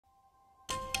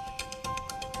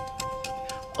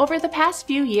Over the past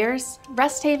few years,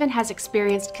 Rest Haven has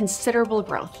experienced considerable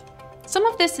growth. Some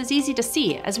of this is easy to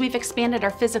see as we've expanded our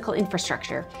physical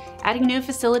infrastructure, adding new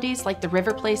facilities like the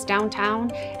River Place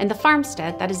downtown and the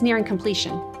farmstead that is nearing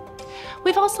completion.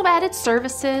 We've also added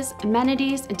services,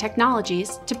 amenities, and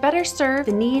technologies to better serve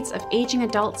the needs of aging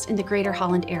adults in the Greater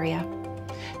Holland area.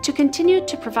 To continue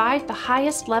to provide the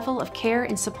highest level of care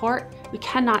and support, we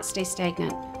cannot stay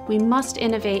stagnant. We must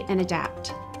innovate and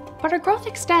adapt. But our growth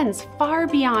extends far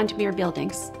beyond mere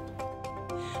buildings.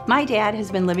 My dad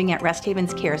has been living at Rest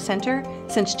Haven's Care Center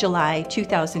since July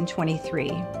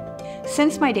 2023.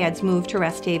 Since my dad's moved to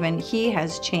Rest Haven, he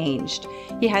has changed.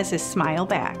 He has his smile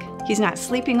back. He's not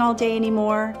sleeping all day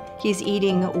anymore. He's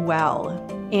eating well,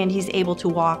 and he's able to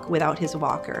walk without his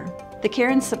walker. The care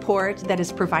and support that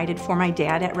is provided for my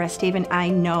dad at Rest Haven, I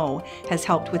know has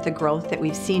helped with the growth that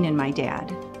we've seen in my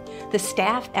dad. The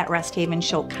staff at Rest Haven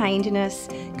show kindness,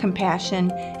 compassion,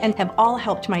 and have all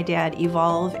helped my dad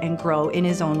evolve and grow in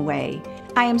his own way.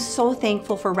 I am so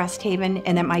thankful for Rest Haven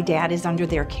and that my dad is under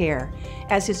their care.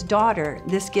 As his daughter,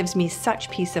 this gives me such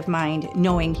peace of mind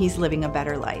knowing he's living a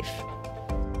better life.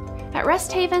 At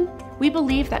Rest Haven, we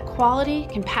believe that quality,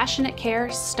 compassionate care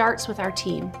starts with our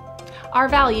team. Our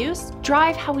values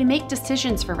drive how we make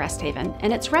decisions for Rest Haven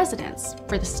and its residents,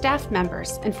 for the staff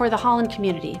members, and for the Holland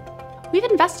community. We've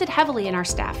invested heavily in our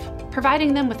staff,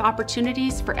 providing them with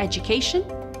opportunities for education,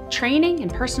 training,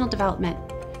 and personal development,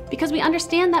 because we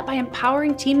understand that by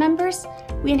empowering team members,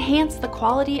 we enhance the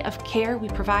quality of care we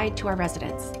provide to our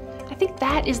residents. I think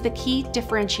that is the key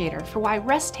differentiator for why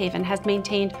Rest Haven has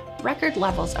maintained record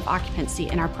levels of occupancy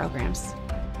in our programs.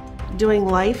 Doing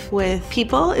life with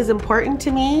people is important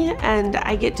to me, and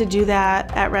I get to do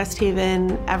that at Rest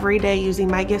Haven every day using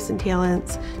my gifts and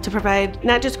talents to provide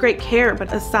not just great care,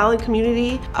 but a solid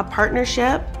community, a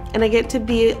partnership, and I get to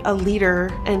be a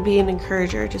leader and be an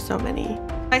encourager to so many.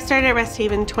 I started at Rest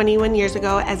Haven 21 years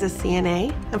ago as a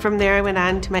CNA, and from there I went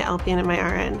on to my LPN and my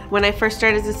RN. When I first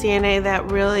started as a CNA,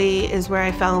 that really is where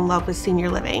I fell in love with senior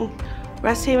living.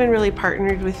 Rest Haven really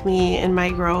partnered with me in my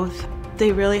growth.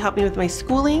 They really helped me with my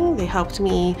schooling, they helped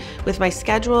me with my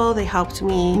schedule, they helped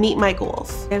me meet my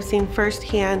goals. I've seen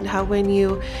firsthand how when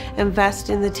you invest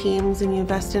in the teams and you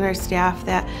invest in our staff,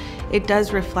 that it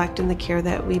does reflect in the care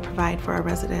that we provide for our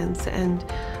residents and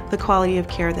the quality of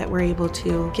care that we're able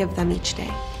to give them each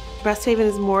day. Rest Haven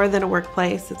is more than a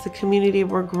workplace. It's a community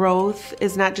where growth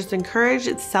is not just encouraged,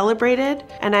 it's celebrated,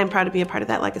 and I'm proud to be a part of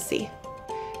that legacy.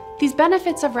 These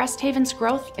benefits of Rest Haven's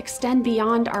growth extend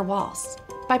beyond our walls.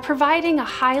 By providing a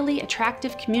highly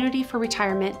attractive community for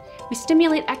retirement, we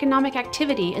stimulate economic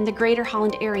activity in the Greater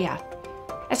Holland area.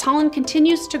 As Holland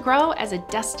continues to grow as a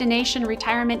destination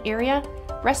retirement area,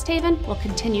 Rest Haven will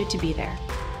continue to be there.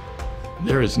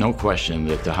 There is no question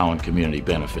that the Holland community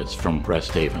benefits from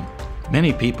Rest Haven.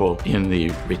 Many people in the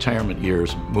retirement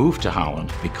years move to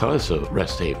Holland because of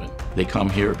Rest Haven. They come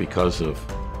here because of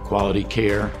quality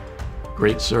care,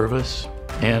 great service,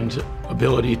 and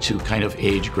ability to kind of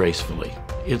age gracefully.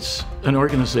 It's an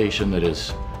organization that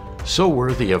is so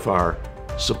worthy of our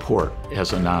support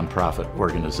as a nonprofit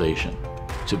organization.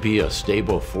 To be a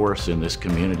stable force in this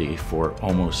community for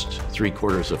almost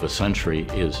 3/4 of a century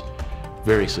is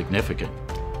very significant.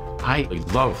 I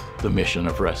love the mission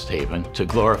of Rest Haven to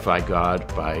glorify God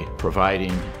by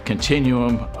providing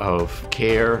continuum of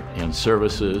care and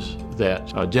services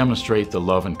that demonstrate the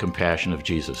love and compassion of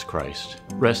Jesus Christ.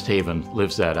 Rest Haven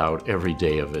lives that out every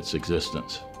day of its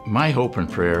existence. My hope and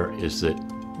prayer is that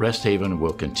Rest Haven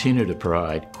will continue to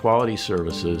provide quality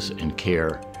services and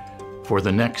care for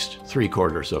the next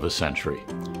 3/4 of a century,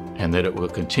 and that it will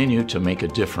continue to make a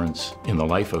difference in the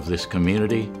life of this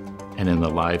community and in the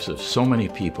lives of so many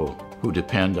people who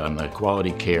depend on the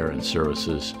quality care and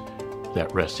services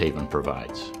that Rest Haven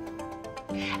provides.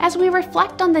 As we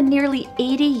reflect on the nearly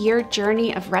 80-year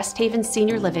journey of Rest Haven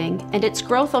Senior Living and its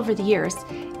growth over the years,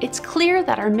 it's clear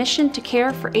that our mission to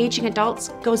care for aging adults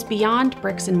goes beyond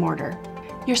bricks and mortar.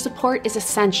 Your support is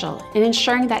essential in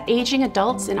ensuring that aging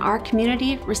adults in our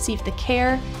community receive the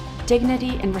care,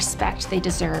 dignity, and respect they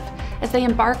deserve as they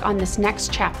embark on this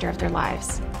next chapter of their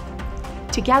lives.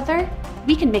 Together,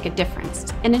 we can make a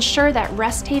difference and ensure that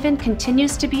Rest Haven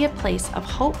continues to be a place of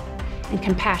hope and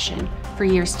compassion for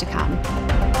years to come.